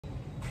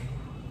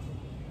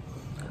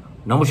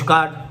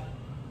নমস্কার,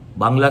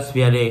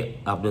 বাংলাস্ফিয়ারে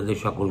আপনাদের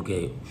সকলকে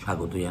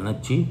স্বাগত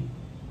জানাচ্ছি।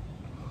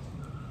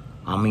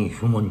 আমি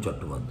সুমন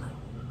চট্টোপাধ্যায়।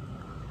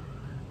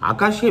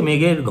 আকাশে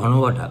মেঘের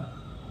ঘনঘটা,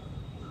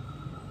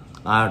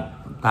 আর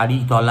তারই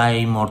তলায়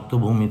এই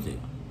মর্তভূমিতে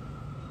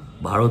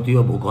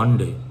ভারতীয়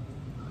ভূখণ্ডে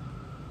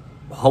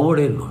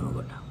খবরের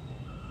ঘনঘটা।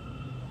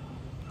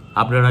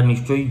 আপনারা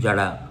নিশ্চয়ই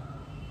যারা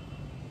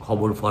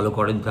খবর ফলো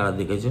করেন তারা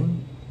দেখেছেন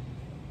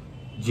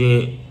যে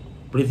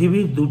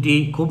পৃথিবীর দুটি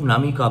খুব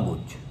নামী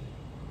কাগজ,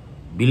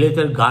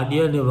 বিলেতের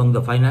গার্ডিয়ান এবং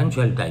দ্য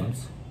ফাইন্যান্সিয়াল টাইমস,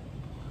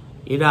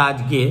 এরা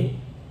আজকে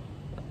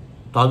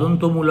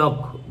তদন্তমূলক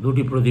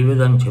দুটি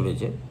প্রতিবেদন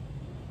ছেপেছে,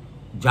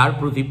 যার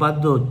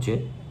প্রতিপাদ্য হচ্ছে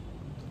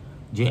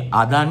যে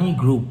আদানি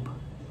গ্রুপ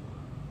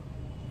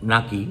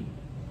নাকি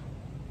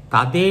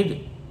তাদের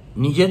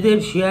নিজেদের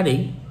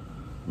শেয়ারেই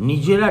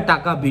নিজেরা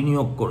টাকা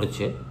বিনিয়োগ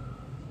করেছে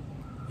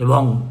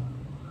এবং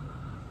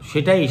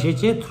সেটা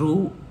এসেছে থ্রু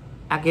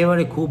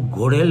একেবারে খুব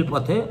ঘোরেল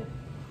পথে,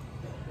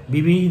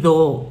 বিবিধ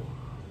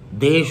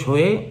দেশ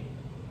হয়ে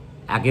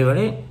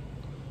একেবারে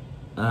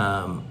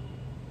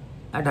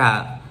একটা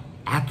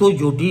এত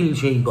জটিল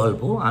সেই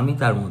গল্প, আমি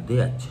তার মধ্যে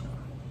যাচ্ছি না।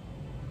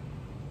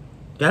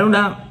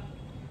 কেননা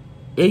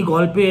এই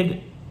গল্পের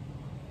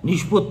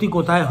নিষ্পত্তি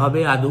কোথায়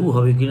হবে, আদৌ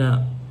হবে কিনা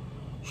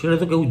সেটা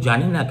তো কেউ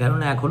জানি না,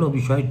 কেননা এখনও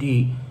বিষয়টি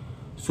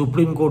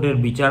সুপ্রিম কোর্টের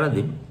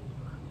বিচারাধীন।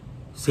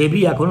 সেবি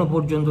এখনও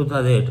পর্যন্ত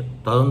তাদের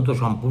তদন্ত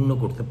সম্পূর্ণ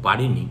করতে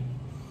পারেনি,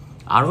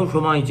 আরও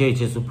সময়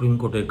চেয়েছে সুপ্রিম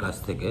কোর্টের কাছ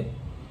থেকে।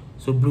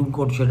 সুপ্রিম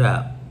কোর্ট সেটা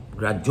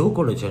গ্রাহ্যও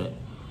করেছে।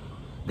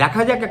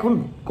 দেখা যাক এখন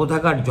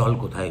কোথাকার জল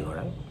কোথায়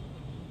গড়ায়।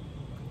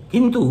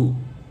 কিন্তু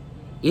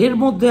এর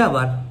মধ্যে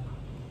আবার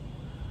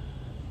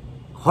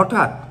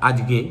হঠাৎ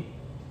আজকে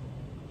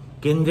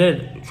কেন্দ্রের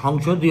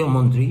সংসদীয়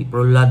মন্ত্রী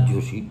প্রহ্লাদ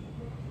যোশী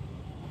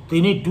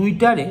তিনি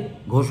টুইটারে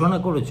ঘোষণা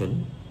করেছেন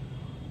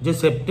যে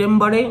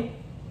সেপ্টেম্বরে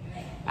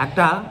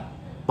একটা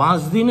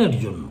 5 দিনের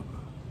জন্য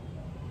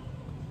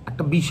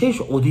একটা বিশেষ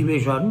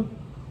অধিবেশন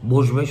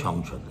বসবে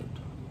সংসদের।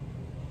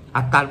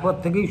 আর তারপর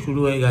থেকেই শুরু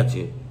হয়ে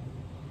গেছে,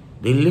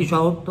 দিল্লি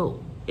শহর তো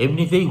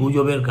এমনিতেই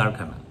গুজবের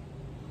কারখানা,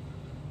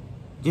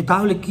 যে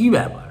তাহলে কি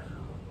ব্যাপার,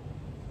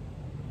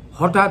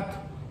 হঠাৎ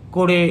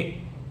করে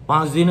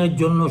 5 দিনের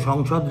জন্য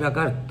সংসদ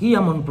রাখার কি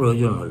এমন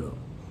প্রয়োজন হলো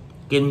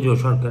কেন্দ্রীয়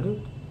সরকারের?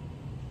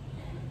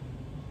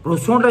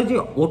 প্রশ্নটা যে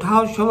ওঠা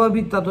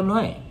অস্বাভাবিক তা তো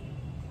নয়।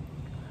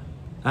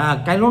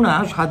 কেননা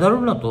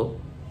সাধারণত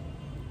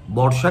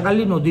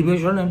বর্ষাকালীন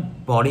অধিবেশনের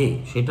পরে,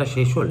 সেটা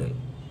শেষ হলে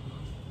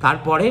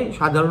তারপরে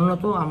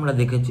সাধারণত আমরা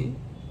দেখেছি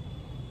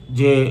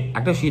যে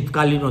একটা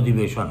শীতকালীন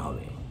অধিবেশন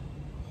হবে,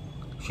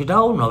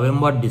 সেটাও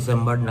নভেম্বর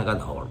ডিসেম্বর নাগাদ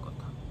হওয়ার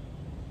কথা।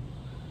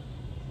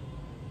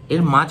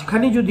 এর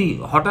মাঝখানে যদি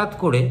হঠাৎ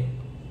করে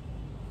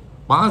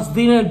 5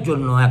 দিনের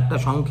জন্য একটা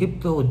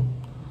সংক্ষিপ্ত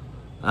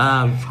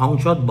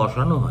সংসদ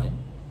বসানো হয়,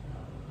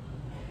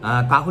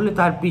 তাহলে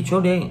তার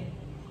পিছনে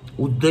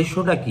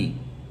উদ্দেশ্যটা কি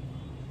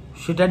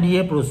সেটা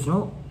নিয়ে প্রশ্ন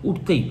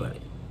উঠতেই পারে।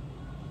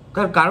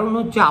 তার কারণ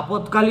হচ্ছে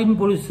আপৎকালীন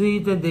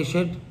পরিস্থিতিতে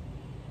দেশের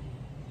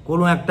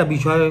কোনো একটা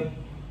বিষয়ে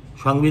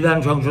সংবিধান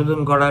সংশোধন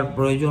করার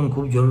প্রয়োজন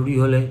খুব জরুরি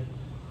হলে,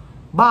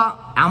 বা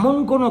এমন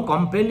কোনো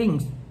কম্পেলিং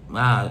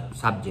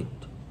সাবজেক্ট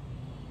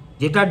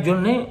যেটার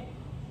জন্যে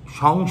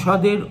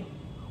সংসদের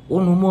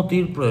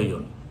অনুমতির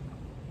প্রয়োজন।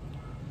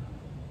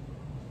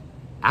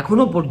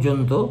 এখনো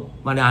পর্যন্ত,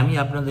 মানে আমি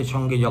আপনাদের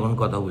সঙ্গে যখন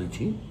কথা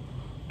বলছি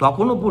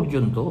তখনও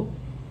পর্যন্ত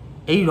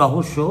এই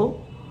রহস্য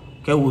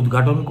কেউ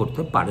উদ্ঘাটন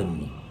করতে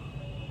পারেননি।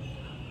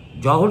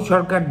 জহর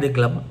সরকার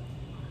দেখলাম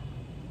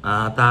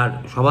তার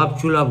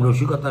স্বভাবসুলভ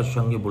রসিকতার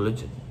সঙ্গে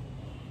বলেছেন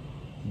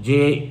যে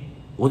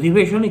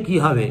অধিবেশনে কি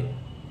হবে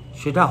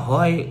সেটা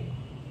হয়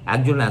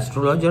একজন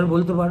অ্যাস্ট্রোলজার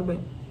বলতে পারবে,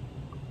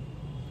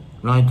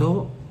 নয়তো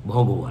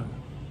ভগবান।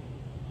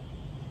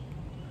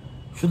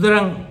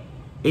 সুতরাং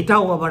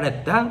এটাও আবার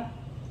একটা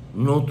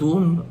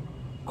নতুন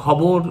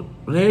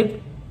খবরের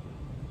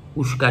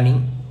উস্কানি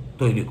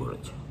তৈরি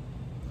করেছে।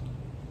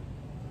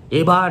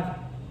 এবার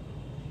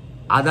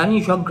আদানি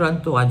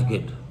সংক্রান্ত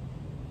আজকের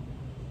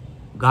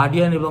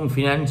গার্ডিয়ান এবং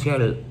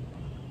ফিনান্সিয়াল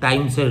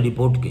টাইমসের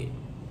রিপোর্টকে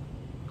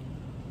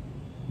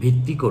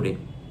ভিত্তি করে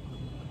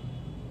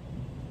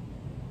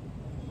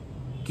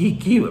কি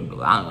কি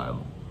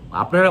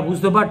আপনারা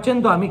বুঝতে পারছেন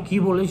তো আমি কি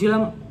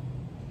বলেছিলাম?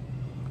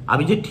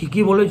 আমি যে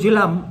ঠিকই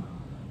বলেছিলাম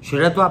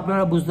সেটা তো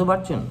আপনারা বুঝতে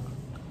পারছেন।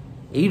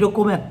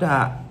 এইরকম একটা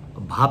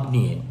ভাব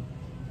নিয়ে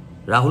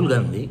রাহুল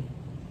গান্ধী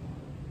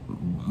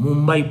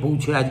মুম্বাই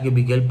পৌঁছে আজকে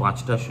বিকেল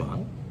 5টার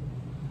সময়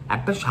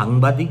একটা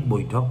সাংবাদিক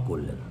বৈঠক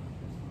করলেন।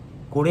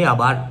 করে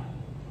আবার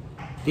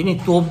তিনি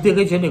তোপ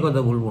দেখেছেন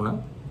একথা বলবো না,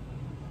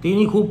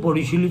 তিনি খুব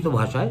পরিশীলিত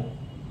ভাষায়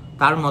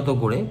তার মতো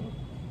করে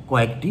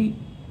কয়েকটি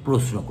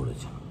প্রশ্ন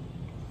করেছেন।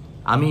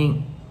 আমি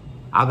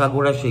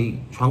আগাগোড়া সেই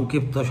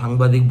সংক্ষিপ্ত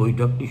সাংবাদিক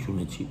বৈঠকটি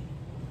শুনেছি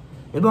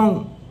এবং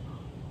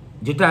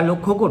যেটা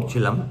লক্ষ্য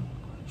করছিলাম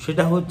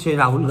সেটা হচ্ছে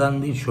রাহুল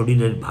গান্ধীর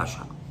শরীরের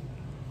ভাষা।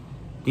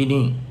 তিনি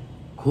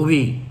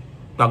খুবই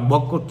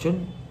টকবক করছেন,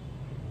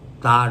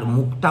 তার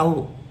মুখটাও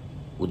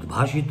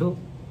উদ্ভাসিত।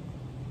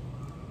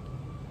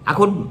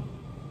 এখন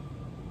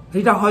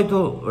এটা হয়তো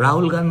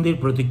রাহুল গান্ধীর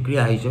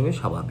প্রতিক্রিয়া হিসেবে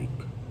স্বাভাবিক।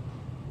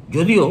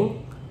 যদিও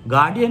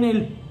গার্ডিয়ানে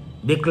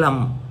দেখলাম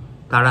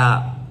তারা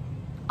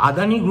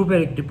আদানি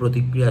গ্রুপের একটি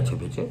প্রতিক্রিয়া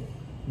ছেপেছে,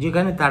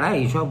 যেখানে তারা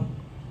এইসব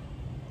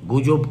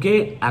গুজবকে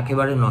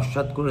একেবারে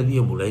নস্যাৎ করে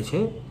দিয়ে বলেছে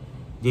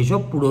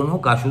যেসব পুরনো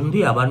কাসুন্দি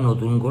আবার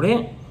নতুন করে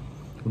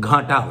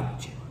ঘাঁটা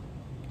হচ্ছে।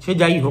 সে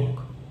যাই হোক,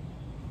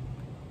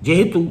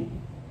 যেহেতু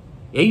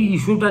এই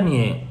ইস্যুটা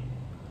নিয়ে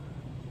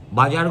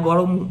বাজার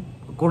গরম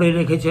করে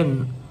রেখেছেন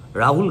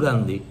রাহুল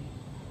গান্ধী,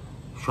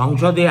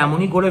 সংসদে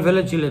এমনই করে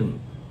ফেলেছিলেন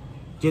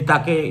যে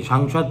তাকে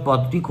সাংসদ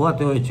পদটি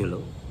খোয়াতে হয়েছিল,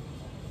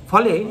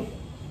 ফলে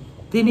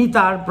তিনি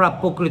তার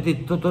প্রাপ্য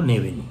কৃতিত্ব তো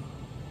নেবেনই।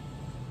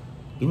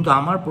 কিন্তু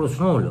আমার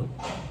প্রশ্ন হলো,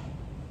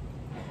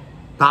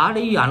 তার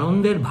এই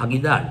আনন্দের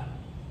ভাগিদার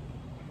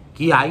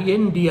কি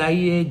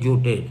INDIA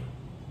জোটের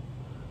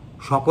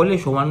সকলে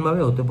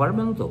সমানভাবে হতে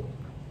পারবেন? তো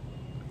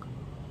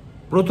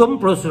প্রথম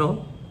প্রশ্ন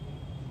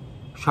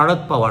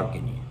শরদ পাওয়ারকে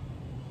নিয়ে।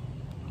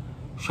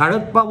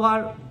 শরদ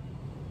পাওয়ার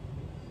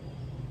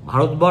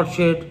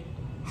ভারতবর্ষের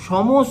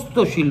সমস্ত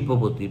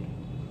শিল্পপতির,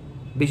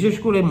 বিশেষ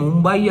করে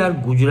মুম্বাই আর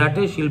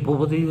গুজরাটের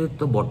শিল্পপতিদের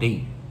তো বটেই,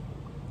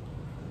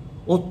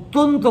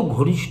 অত্যন্ত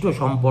ঘনিষ্ঠ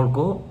সম্পর্ক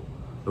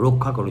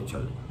রক্ষা করে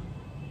চলে।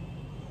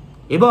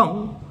 এবং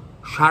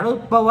শরদ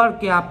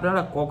পাওয়ারকে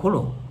আপনারা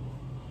কখনো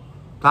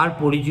তার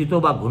পরিচিত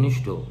বা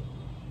ঘনিষ্ঠ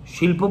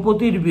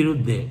শিল্পপতির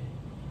বিরুদ্ধে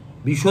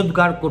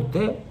বিষোদ্গার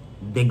করতে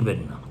দেখবেন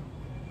না।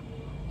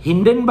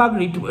 হিন্ডেনবার্গ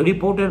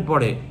রিপোর্টের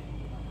পরে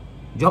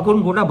যখন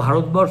গোটা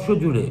ভারতবর্ষ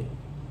জুড়ে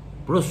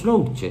প্রশ্ন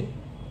উঠছে,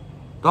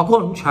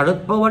 তখন শরদ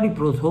পাওয়ারই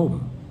প্রথম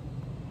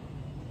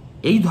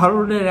এই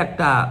ধরনের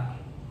একটা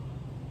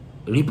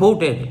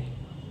রিপোর্টের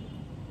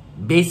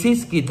বেসিস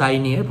কি তাই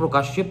নিয়ে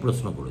প্রকাশ্যে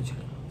প্রশ্ন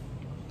করেছিলেন।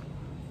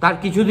 তার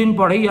কিছুদিন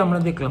পরেই আমরা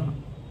দেখলাম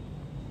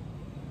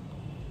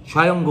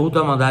স্বয়ং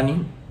গৌতম আদানি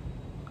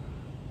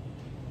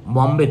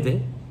বম্বেতে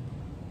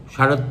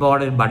শরদ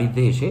পাওয়ারের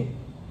বাড়িতে এসে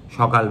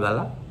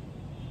সকালবেলা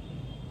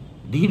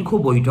দীর্ঘ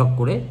বৈঠক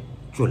করে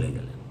চলে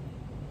গেলেন।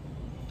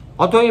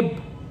 অতএব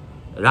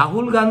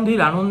রাহুল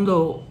গান্ধীর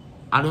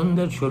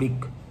আনন্দের শরিক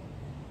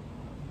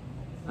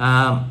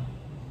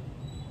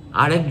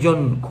আরেকজন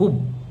খুব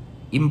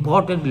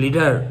ইম্পর্টেন্ট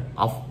লিডার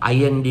অফ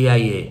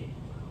INDIA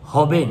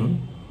হবেন,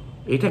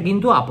 এটা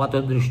কিন্তু আপাত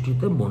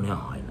দৃষ্টিতে মনে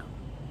হয় না।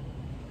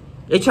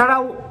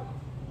 এছাড়াও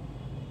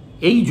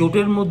এই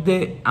জোটের মধ্যে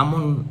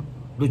এমন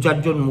 2-4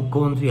 জন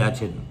মুখ্যমন্ত্রী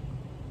আছেন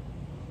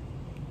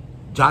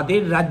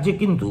যাদের রাজ্যে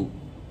কিন্তু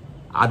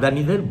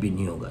আদানিদের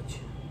বিনিয়োগ আছে।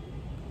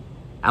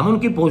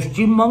 এমনকি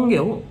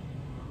পশ্চিমবঙ্গেও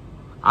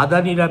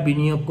আদানিরা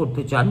বিনিয়োগ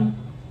করতে চান,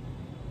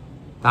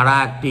 তারা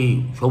একটি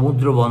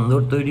সমুদ্র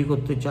বন্দর তৈরি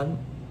করতে চান।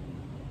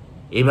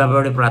 এ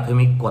ব্যাপারে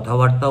প্রাথমিক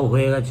কথাবার্তাও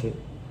হয়ে গেছে।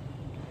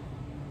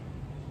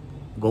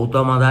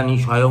 গৌতম আদানি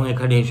স্বয়ং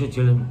এখানে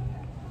এসেছিলেন,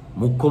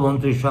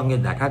 মুখ্যমন্ত্রীর সঙ্গে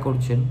দেখা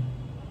করছেন,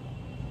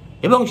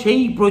 এবং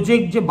সেই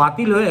প্রজেক্ট যে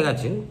বাতিল হয়ে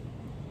গেছে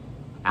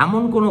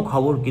এমন কোনো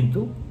খবর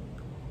কিন্তু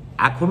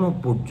এখনো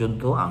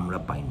পর্যন্ত আমরা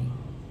পাইনি।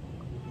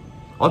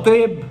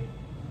 অতএব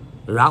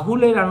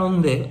রাহুলের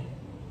আনন্দে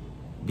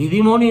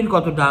দিদিমণির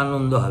কতটা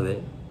আনন্দ হবে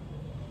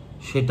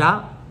সেটা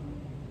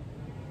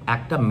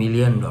একটা $1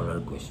 মিলিয়ন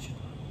কোয়েশ্চেন।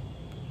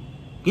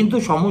 কিন্তু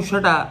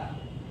সমস্যাটা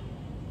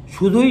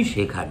শুধুই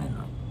সেখানে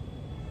নয়,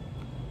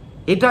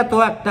 এটা তো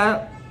একটা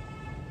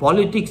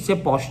পলিটিক্সে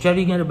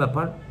পশ্চারিংয়ের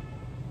ব্যাপার,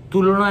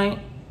 তুলনায়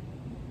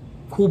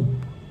খুব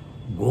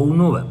গৌণ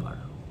ব্যাপার।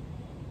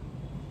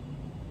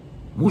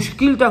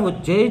 মুশকিলটা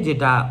হচ্ছে,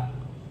 যেটা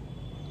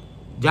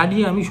জানি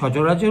আমি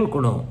সচরাচর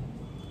কোনো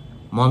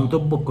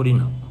মন্তব্য করি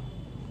না,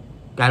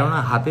 কেননা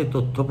হাতে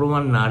তথ্য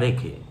প্রমাণ না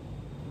রেখে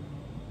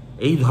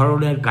এই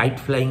ধরনের কাইট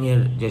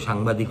ফ্লাইংয়ের যে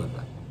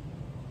সাংবাদিকতা,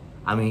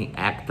 আমি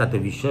এক তাতে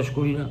বিশ্বাস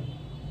করি না,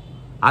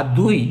 আর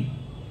দুই,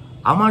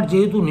 আমার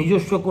যেহেতু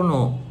নিজস্ব কোনো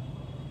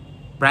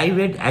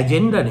প্রাইভেট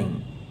এজেন্ডা নেই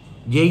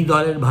যে এই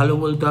দলের ভালো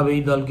বলতে হবে,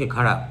 এই দলকে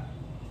খারাপ,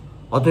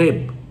 অতএব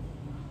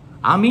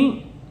আমি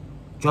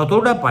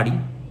যতটা পারি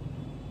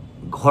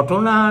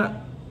ঘটনার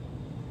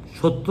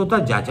সত্যতা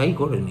যাচাই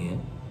করে নিয়ে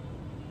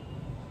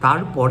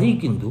তারপরেই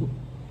কিন্তু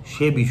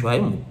সে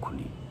বিষয়ে মুখ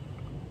খুলি।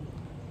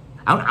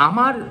 এখন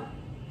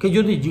আমারকে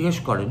যদি জিজ্ঞেস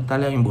করেন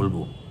তাহলে আমি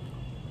বলবো,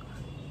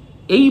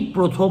 এই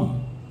প্রথম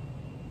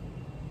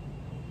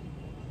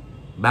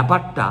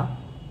ব্যাপারটা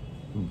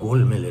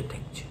গোলমেলে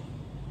ঠেকছে।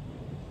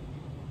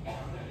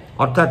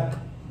 অর্থাৎ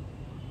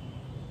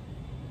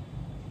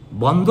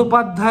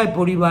বন্দ্যোপাধ্যায়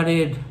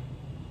পরিবারের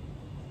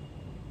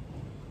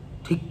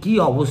ঠিক কী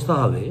অবস্থা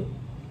হবে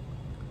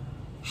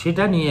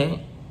সেটা নিয়ে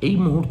এই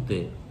মুহূর্তে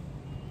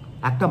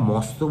একটা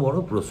মস্ত বড়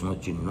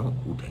প্রশ্নচিহ্ন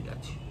উঠে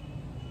গেছে।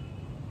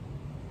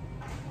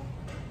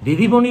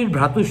 দিদিমণির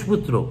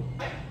ভ্রাতুষ্পুত্র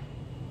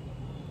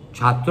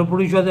ছাত্র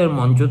পরিষদের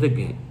মঞ্চ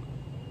থেকে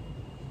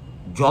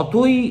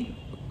যতই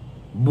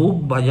বুক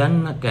বাজান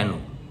না কেন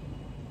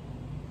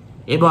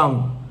এবং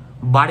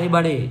বারে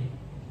বারে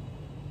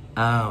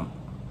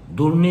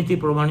দুর্নীতি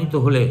প্রমাণিত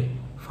হলে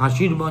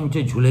ফাঁসির মঞ্চে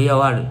ঝুলে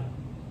যাওয়ার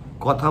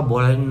কথা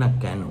বলেন না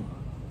কেন,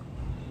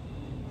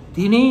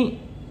 তিনি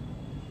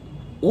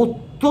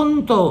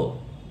অত্যন্ত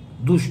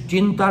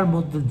দুশ্চিন্তার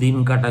মধ্যে দিন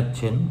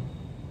কাটাচ্ছেন,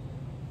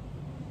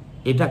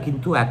 এটা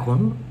কিন্তু এখন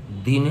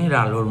দিনের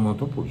আলোর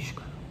মতো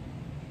পরিষ্কার।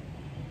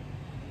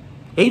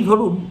 এই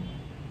ধরুন,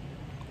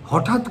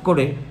 হঠাৎ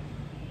করে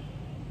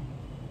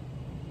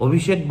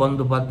অভিষেক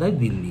বন্দ্যোপাধ্যায়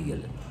দিল্লি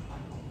গেলেন।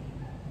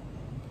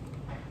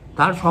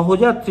 তার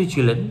সহযাত্রী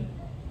ছিলেন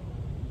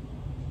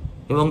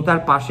এবং তার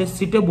পাশের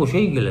সিটে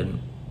বসেই গেলেন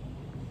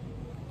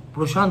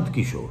প্রশান্ত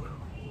কিশোর,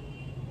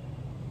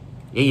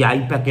 এই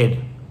আইপ্যাকের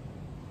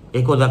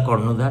একদা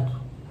কর্ণধার,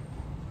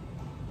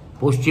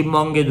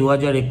 পশ্চিমবঙ্গে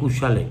 2021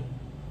 সালে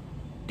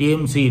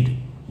টিএমসির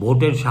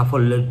ভোটের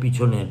সাফল্যের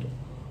পিছনের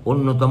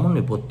অন্যতম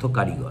নেপথ্য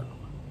কারিগর।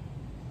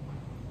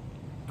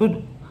 তো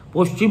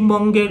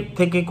পশ্চিমবঙ্গের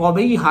থেকে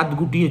কবেই হাত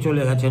গুটিয়ে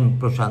চলে গেছেন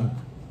প্রশান্ত।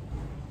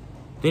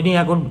 তিনি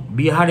এখন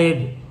বিহারের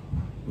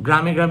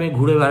গ্রামে গ্রামে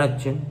ঘুরে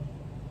বেড়াচ্ছেন,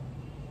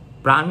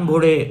 প্রাণ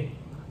ভরে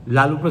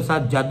লালু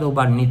প্রসাদ যাদব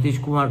আর নীতিশ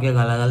কুমারকে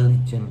গালাগাল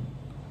দিচ্ছেন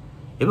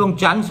এবং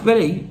চান্স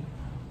পেলেই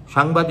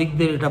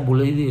সাংবাদিকদের এটা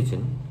বলেই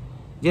দিয়েছেন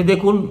যে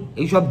দেখুন,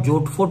 এইসব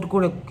জোটফোট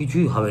করে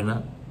কিছুই হবে না,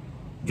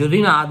 যদি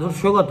না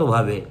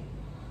আদর্শগতভাবে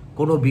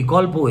কোনো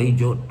বিকল্প এই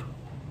জোট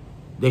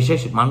দেশের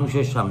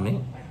মানুষের সামনে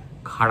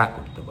খাড়া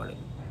করতে পারে।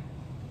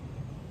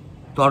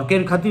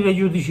 তর্কের খাতিরে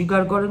যদি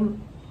স্বীকার করেন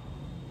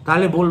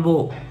তাহলে বলবো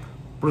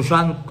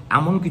প্রশান্ত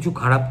এমন কিছু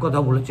খারাপ কথা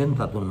বলেছেন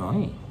তা তো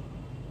নয়।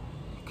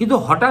 কিন্তু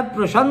হঠাৎ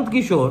প্রশান্ত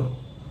কিশোর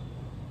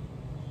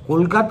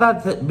কলকাতা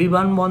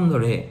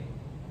বিমানবন্দরে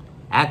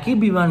একই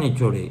বিমানে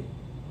চড়ে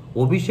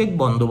অভিষেক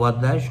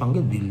বন্দ্যোপাধ্যায়ের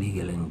সঙ্গে দিল্লি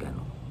গেলেন কেন?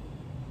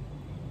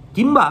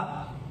 কিংবা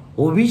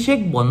অভিষেক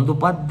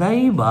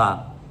বন্দ্যোপাধ্যায়ই বা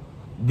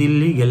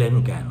দিল্লি গেলেন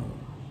কেন?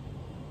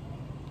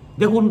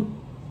 দেখুন,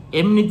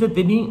 এমনিতে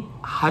তিনি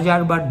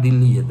 1000 বার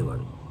দিল্লি যেতে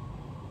পারেন।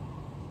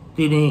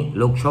 তিনি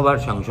লোকসভার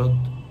সাংসদ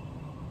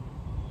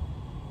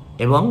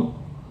এবং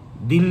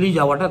দিল্লি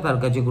যাওয়াটা তার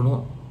কাছে কোনো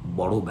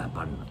বড়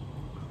ব্যাপার নয়।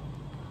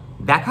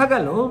 দেখা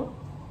গেল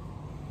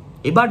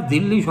এবার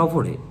দিল্লি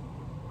সফরে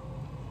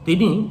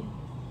তিনি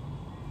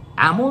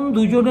এমন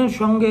দুজনের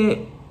সঙ্গে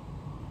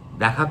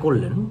দেখা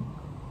করলেন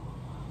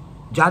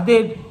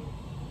যাদের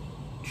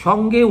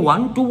সঙ্গে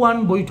 1-to-1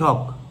 বৈঠক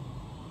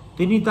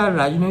তিনি তার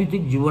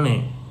রাজনৈতিক জীবনে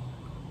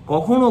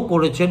কখনো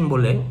করেছেন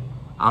বলে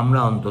আমরা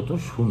অন্তত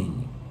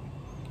শুনিনি।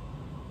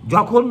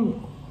 যখন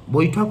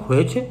বৈঠক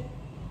হয়েছে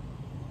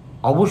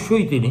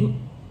অবশ্যই তিনি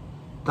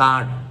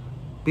তার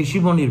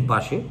পিসিমণির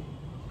পাশে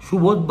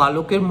সুবোধ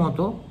বালকের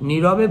মতো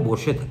নীরবে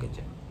বসে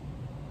থেকেছেন,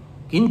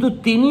 কিন্তু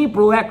তিনি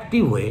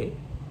প্রোঅ্যাক্টিভ হয়ে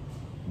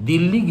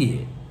দিল্লি গিয়ে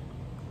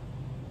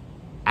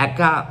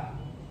একা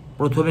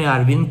প্রথমে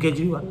অরবিন্দ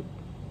কেজরিওয়াল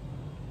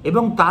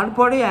এবং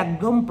তারপরে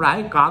একদম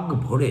প্রায় কাক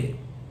ভরে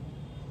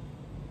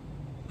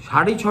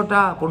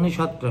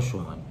 6:30-7টার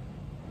সময়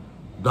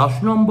 10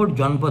 নম্বর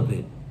জনপথে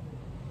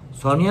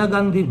সোনিয়া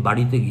গান্ধীর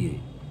বাড়িতে গিয়ে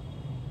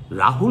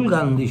রাহুল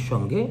গান্ধীর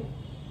সঙ্গে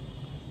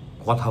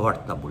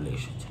কথাবার্তা বলে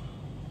এসেছেন।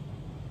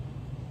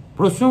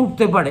 প্রশ্ন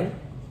উঠতে পারে,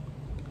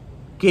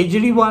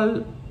 কেজরিওয়াল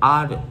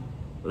আর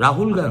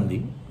রাহুল গান্ধী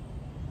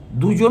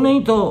দুজনেই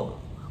তো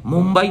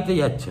মুম্বাইতে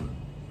যাচ্ছেন,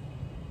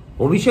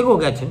 অভিষেকও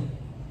গেছেন,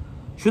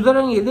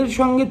 সুতরাং এদের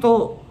সঙ্গে তো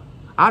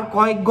আর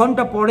কয়েক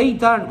ঘন্টা পরেই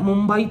তার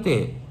মুম্বাইতে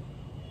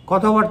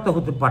কথাবার্তা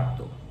হতে পারত।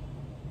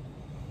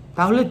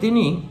 তাহলে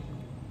তিনি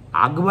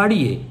আগ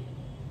বাড়িয়ে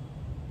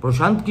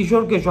প্রশান্ত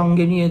কিশোরকে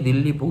সঙ্গে নিয়ে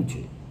দিল্লি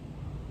পৌঁছে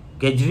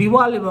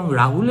কেজরিওয়াল এবং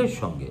রাহুলের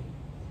সঙ্গে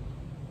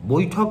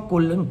বৈঠক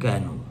করলেন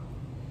কেন?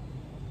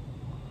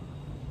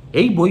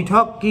 এই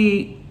বৈঠক কি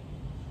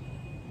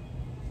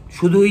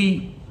শুধুই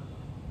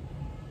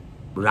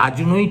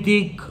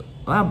রাজনৈতিক?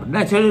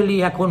 ন্যাচারালি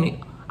এখন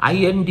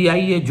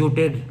INDIA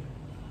জোটের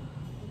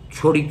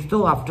শরিক তো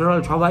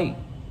আফটারঅল সবাই।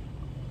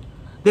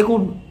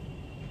 দেখুন,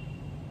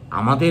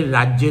 আমাদের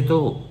রাজ্যে তো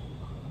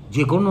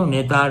যে কোনো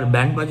নেতার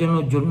ব্যান্ড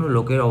বাজানোর জন্য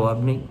লোকের অভাব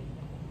নেই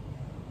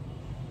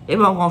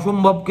এবং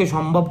অসম্ভবকে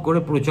সম্ভব করে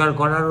প্রচার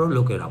করারও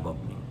লোকের অভাব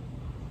নেই।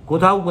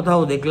 কোথাও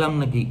কোথাও দেখলাম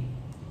নাকি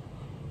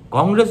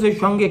কংগ্রেসের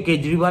সঙ্গে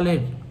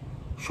কেজরিওয়ালের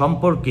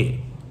সম্পর্কে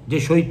যে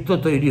শৈত্য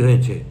তৈরি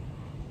হয়েছে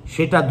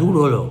সেটা দূর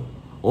হলো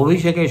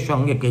অভিষেকের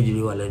সঙ্গে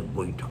কেজরিওয়ালের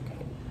বৈঠকে।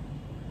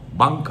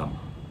 বাঙ্কাম।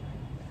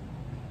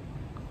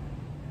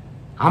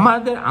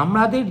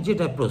 আমাদের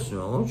যেটা প্রশ্ন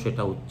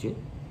সেটা হচ্ছে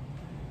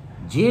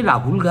যে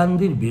রাহুল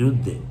গান্ধীর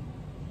বিরুদ্ধে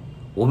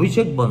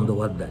অভিষেক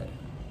বন্দ্যোপাধ্যায়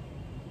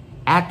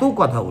এত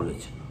কথা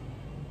বলেছেন,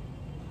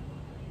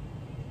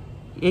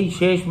 এই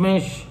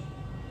শেষমেশ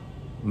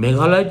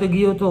মেঘালয়তে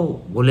গিয়েও তো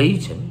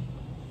বলেইছেন,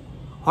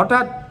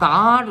 হঠাৎ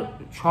তার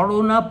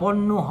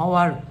শরণাপন্ন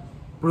হওয়ার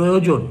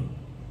প্রয়োজন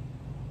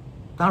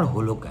তার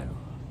হলো কেন?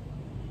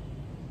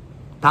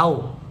 তাও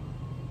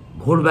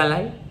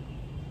ভোরবেলায়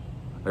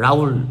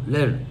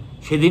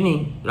সেদিনই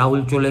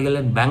রাহুল চলে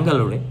গেলেন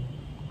ব্যাঙ্গালোরে,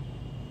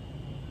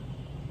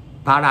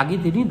 তার আগে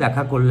তিনি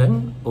দেখা করলেন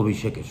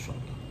অভিষেকের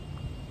সঙ্গে।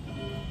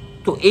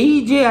 তো এই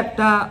যে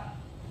একটা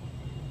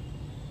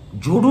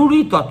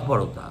জরুরি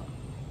তৎপরতা,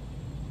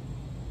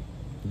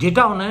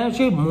 যেটা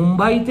অনায়াসে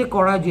মুম্বাইতে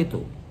করা যেত,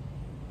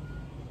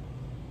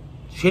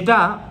 সেটা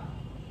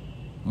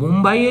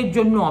মুম্বাইয়ের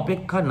জন্য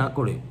অপেক্ষা না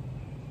করে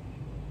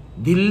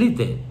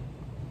দিল্লিতে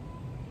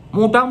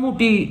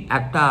মোটামুটি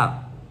একটা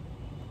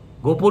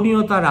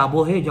গোপনীয়তার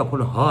আবহে যখন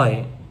হয়,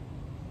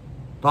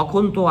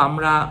 তখন তো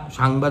আমরা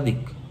সাংবাদিক,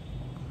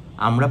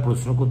 আমরা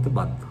প্রশ্ন করতে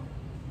বাধ্য।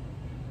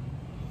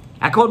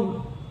 এখন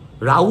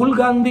রাহুল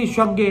গান্ধীর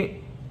সঙ্গে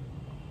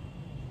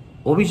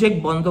অভিষেক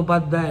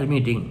বন্দ্যোপাধ্যায়ের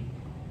মিটিং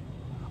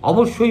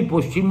অবশ্যই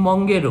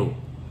পশ্চিমবঙ্গেরও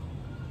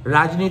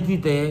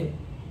রাজনীতিতে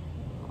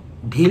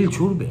ঢিল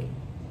ছুড়বে।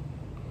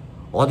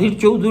 অধীর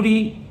চৌধুরী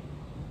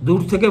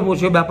দূর থেকে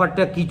বসে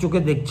ব্যাপারটা কি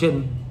চোখে দেখছেন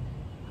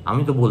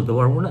আমি তো বলতে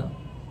পারবো না।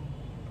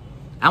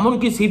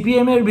 এমনকি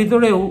সিপিএমের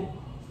ভিতরেও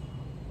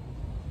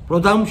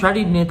প্রথম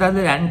সারির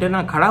নেতাদের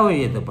অ্যান্টেনা খাড়া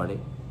হয়ে যেতে পারে।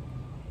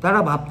 তারা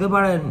ভাবতে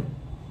পারেন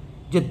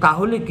যে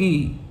তাহলে কি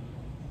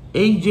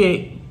এই যে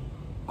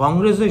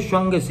কংগ্রেসের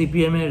সঙ্গে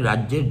সিপিএমের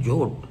রাজ্যের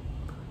জোট,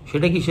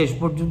 সেটা কি শেষ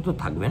পর্যন্ত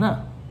থাকবে না?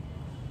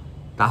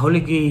 তাহলে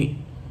কি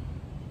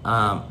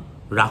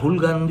রাহুল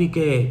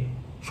গান্ধীকে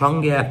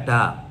সঙ্গে একটা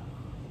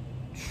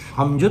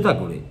সমঝোতা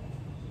করে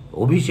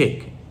অভিষেক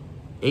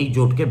এই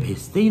জোটকে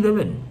ভেস্তেই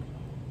দেবেন?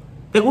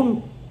 দেখুন,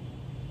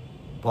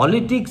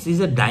 politics is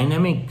a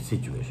dynamic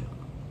situation.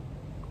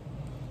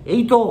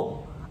 এই তো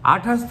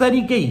 28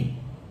 তারিখেই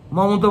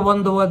মমতা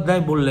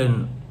বন্দ্যোপাধ্যায় বললেন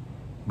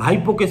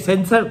ভাইপোকে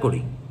সেন্সার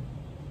করি,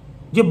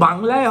 যে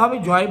বাংলায় হবে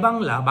জয়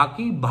বাংলা,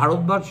 বাকি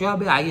ভারতবর্ষে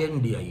হবে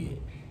INDIA।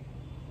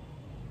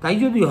 তাই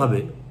যদি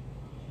হবে,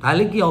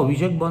 তাহলে কি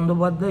অভিষেক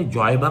বন্দ্যোপাধ্যায়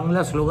জয়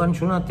বাংলা স্লোগান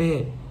শোনাতে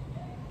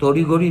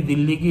তড়িঘড়ি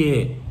দিল্লি গিয়ে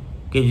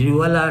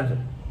কেজরিওয়াল আর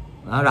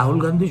রাহুল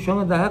গান্ধীর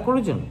সঙ্গে দেখা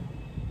করেছেন?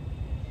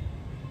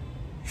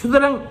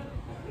 সুতরাং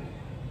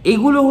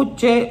এগুলো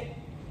হচ্ছে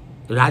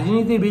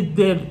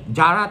রাজনীতিবিদদের,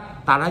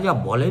 তারা যা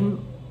বলেন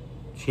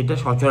সেটা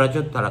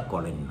সচরাচর তারা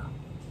করেন না,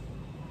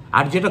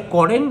 আর যেটা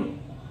করেন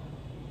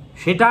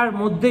সেটার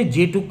মধ্যে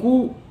যেটুকু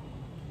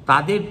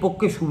তাদের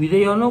পক্ষে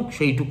সুবিধাজনক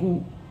সেইটুকু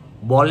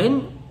বলেন,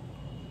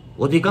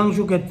 অধিকাংশ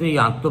ক্ষেত্রেই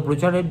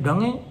আত্মপ্রচারের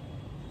ঢঙে,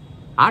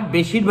 আর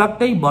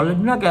বেশিরভাগটাই বলেন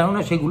না,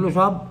 কেননা সেগুলো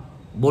সব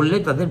বললে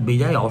তাদের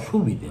বেজায়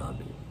অসুবিধে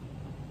হবে।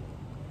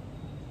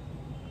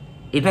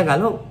 এটা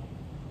গেল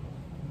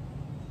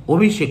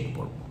অভিষেক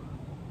পর্ব।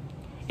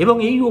 এবং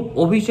এই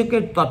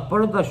অভিষেকের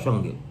তৎপরতার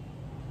সঙ্গে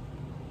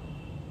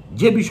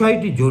যে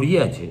বিষয়টি জড়িয়ে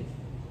আছে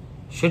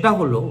সেটা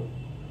হলো,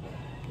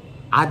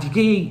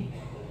 আজকেই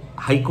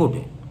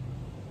হাইকোর্টে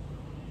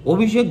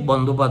অভিষেক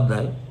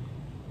বন্দ্যোপাধ্যায়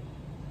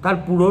তার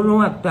পুরনো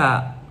একটা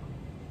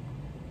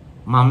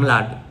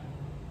মামলার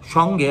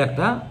সঙ্গে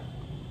একটা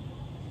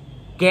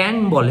ক্যান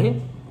বলে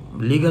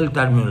লিগ্যাল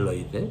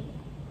টার্মিনোলজিতে,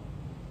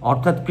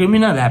 অর্থাৎ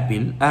ক্রিমিনাল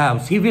অ্যাপিল,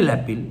 সিভিল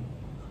অ্যাপিল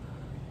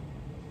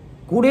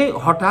করে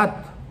হঠাৎ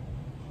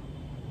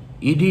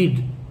ইডির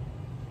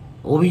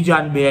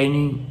অভিযান,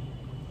 বেআইনি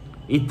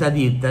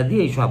ইত্যাদি ইত্যাদি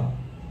এইসব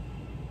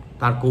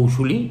তার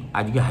কৌশলী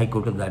আজকে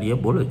হাইকোর্টে দাঁড়িয়ে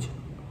বলেছে।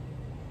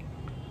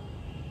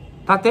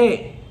 তাতে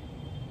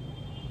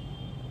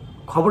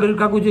খবরের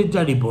কাগজের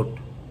যা রিপোর্ট,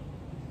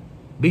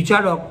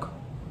 বিচারক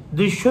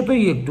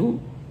দৃশ্যতই একটু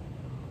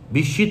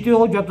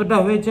বিস্মিতও যতটা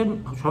হয়েছেন,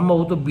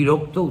 সম্ভবত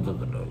বিরক্তও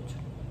ততটা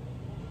হয়েছেন।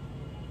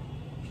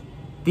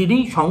 তিনি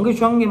সঙ্গে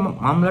সঙ্গে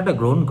মামলাটা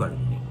গ্রহণ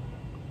করেননি,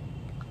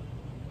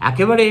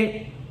 একেবারে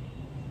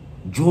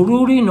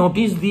জরুরি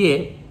নোটিশ দিয়ে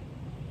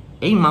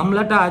এই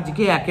মামলাটা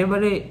আজকে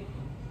একেবারে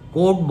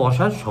কোর্ট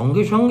বসার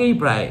সঙ্গে সঙ্গেই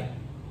প্রায়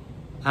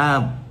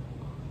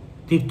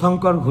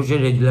তীর্থঙ্কর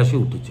ঘোষের এজলাসে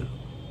উঠেছিল।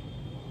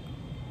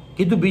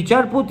 কিন্তু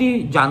বিচারপতি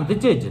জানতে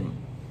চেয়েছেন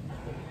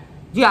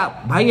যে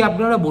ভাই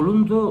আপনারা বলুন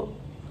তো,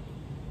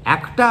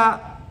 একটা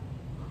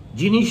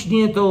জিনিস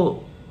নিয়ে তো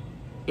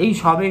এই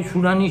সবে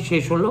শুনানি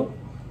শেষ হলো,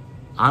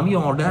 আমি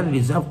অর্ডার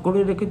রিজার্ভ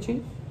করে রেখেছি,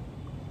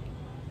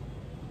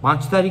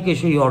 5 তারিখে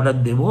সেই অর্ডার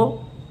দেব,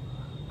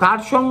 তার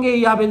সঙ্গে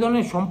এই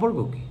আবেদনের সম্পর্ক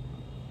কি?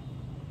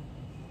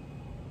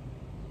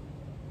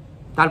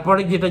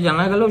 তারপরে যেটা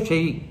জানা গেল,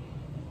 সেই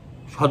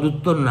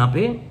সদুত্তর না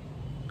পেয়ে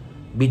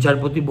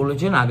বিচারপতি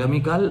বলেছেন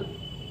আগামীকাল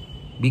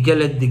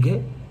বিকেলের দিকে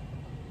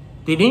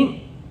তিনি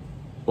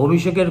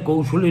অভিষেকের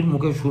কৌশলীর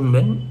মুখে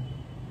শুনবেন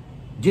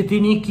যে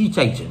তিনি কি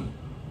চাইছেন,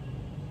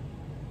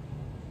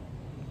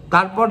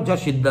 তারপর যা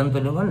সিদ্ধান্ত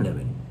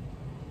নেবেন।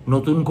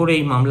 নতুন করে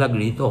এই মামলা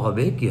গৃহীত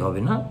হবে কি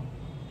হবে না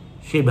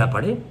সে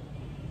ব্যাপারে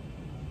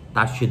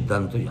তার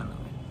সিদ্ধান্ত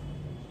জানাবেন।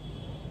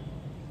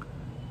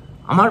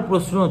 আমার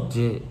প্রশ্ন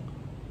হচ্ছে,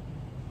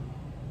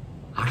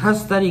 28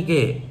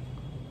 তারিখে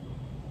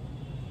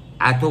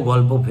এত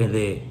গল্প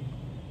ফেলে,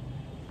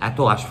 এত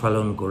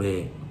আস্ফালন করে,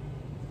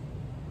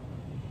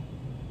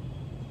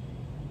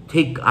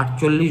 ঠিক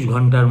 48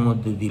 ঘন্টার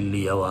মধ্যে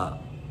দিল্লি যাওয়া,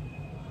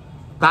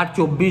 তার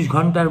 24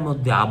 ঘন্টার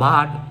মধ্যে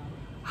আবার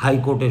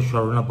হাইকোর্টের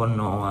শরণাপন্ন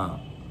হওয়া,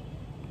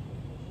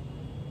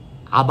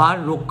 আবার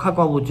রক্ষা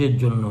কবচের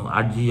জন্য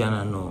আর্জি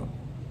জানানো,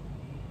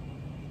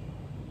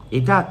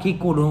 এটা কি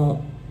কোনো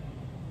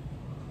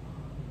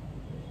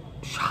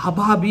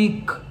স্বাভাবিক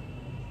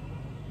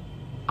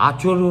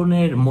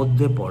আচরণের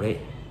মধ্যে পড়ে?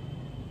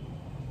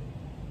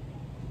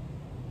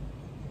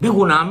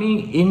 দেখুন, আমি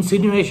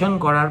ইনসিনুয়েশন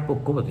করার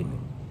পক্ষপাতী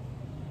নই।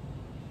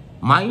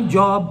 My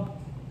job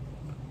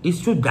is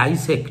two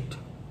dissect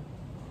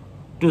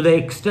to the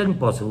extent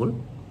possible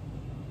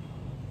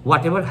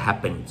whatever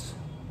happens.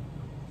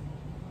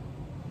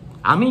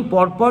 আমি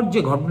পরপর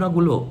যে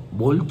ঘটনাগুলো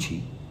বলছি,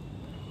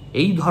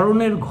 এই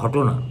ধরনের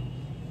ঘটনা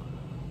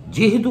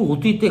যেহেতু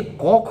অতীতে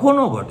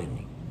কখনো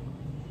ঘটেনি,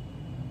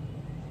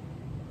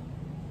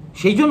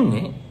 সেই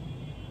জন্যে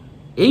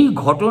এই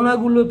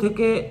ঘটনাগুলো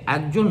থেকে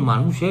একজন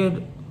মানুষের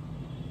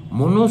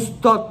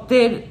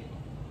মনস্তত্ত্বের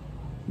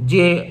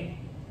যে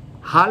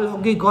হাল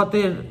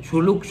হকিকতের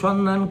সুলুক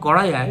সন্ধান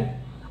করা যায়,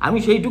 আমি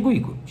সেইটুকুই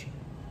করছি।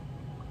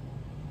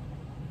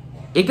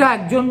 এটা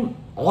একজন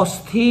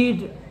অস্থির,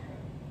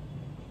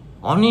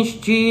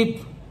 অনিশ্চিত,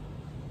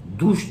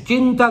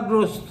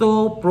 দুশ্চিন্তাগ্রস্ত,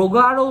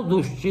 প্রগাঢ়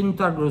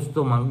দুশ্চিন্তাগ্রস্ত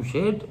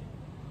মানুষের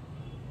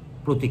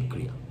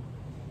প্রতিক্রিয়া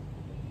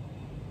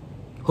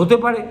হতে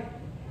পারে।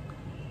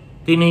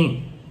 তিনি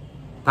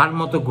তার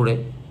মতো করে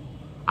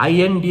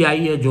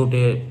INDIA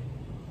জোটে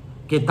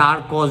কে তার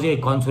কজে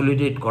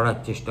কনসলিডেট করার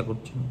চেষ্টা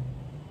করছেন,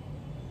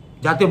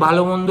 যাতে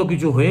ভালো মন্দ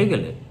কিছু হয়ে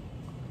গেলে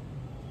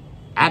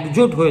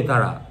একজোট হয়ে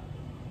তারা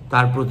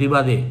তার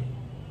প্রতিবাদে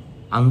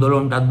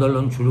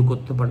আন্দোলন শুরু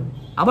করতে পারে,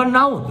 আবার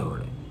নাও হতে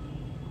পারে।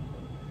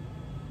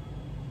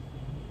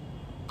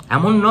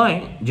 এমন নয়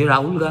যে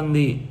রাহুল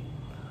গান্ধী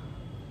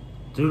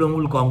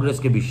তৃণমূল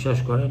কংগ্রেসকে বিশ্বাস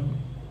করেন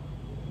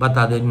বা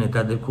তাদের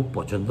নেতাদের খুব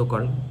পছন্দ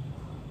করেন,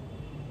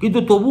 কিন্তু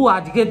তবু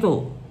আজকে তো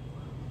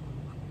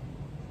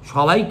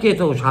সবাইকে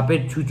তো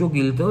সাপের ছুঁচো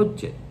গিলতে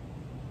হচ্ছে।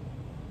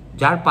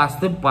 যার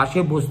পাশে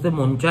বসতে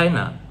মন চায়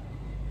না,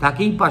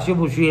 তাকেই পাশে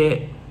বসিয়ে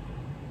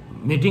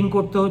মিটিং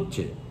করতে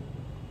হচ্ছে।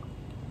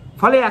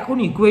 ফলে এখন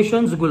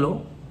ইকুয়েশনসগুলো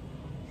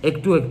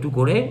একটু একটু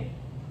করে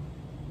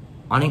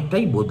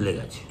অনেকটাই বদলে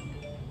গেছে।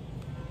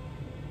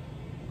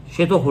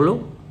 সে তো হলো,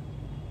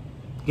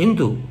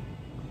 কিন্তু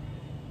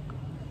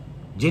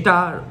যেটা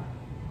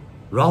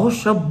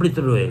রহস্যাবৃত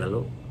রয়ে গেল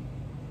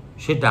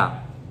সেটা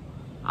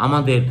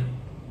আমাদের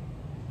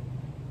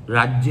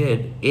রাজ্যের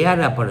এয়ার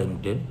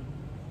অ্যাপারেন্টের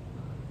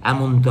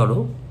এমনতর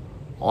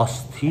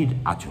অস্থির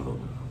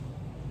আচরণ।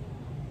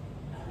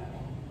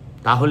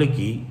 তাহলে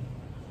কি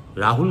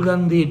রাহুল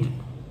গান্ধীর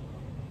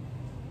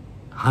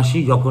হাসি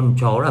যখন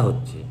চওড়া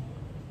হচ্ছে,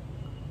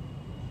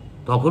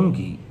 তখন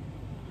কি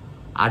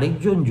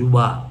আরেকজন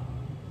যুবা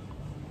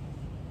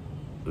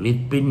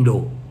হৃৎপিণ্ড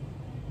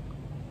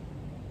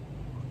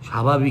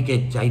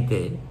স্বাভাবিকের চাইতে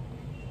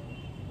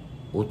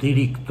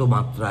অতিরিক্ত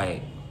মাত্রায়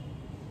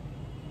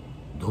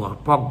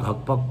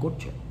ধকপক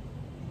করছে?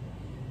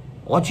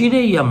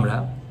 অচিরেই আমরা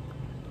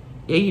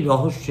এই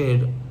রহস্যের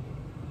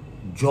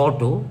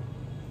জটও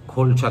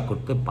খোলসা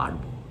করতে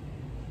পারব।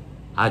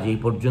 আজ এই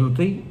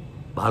পর্যন্তই।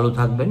 ভালো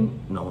থাকবেন।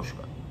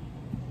 নমস্কার।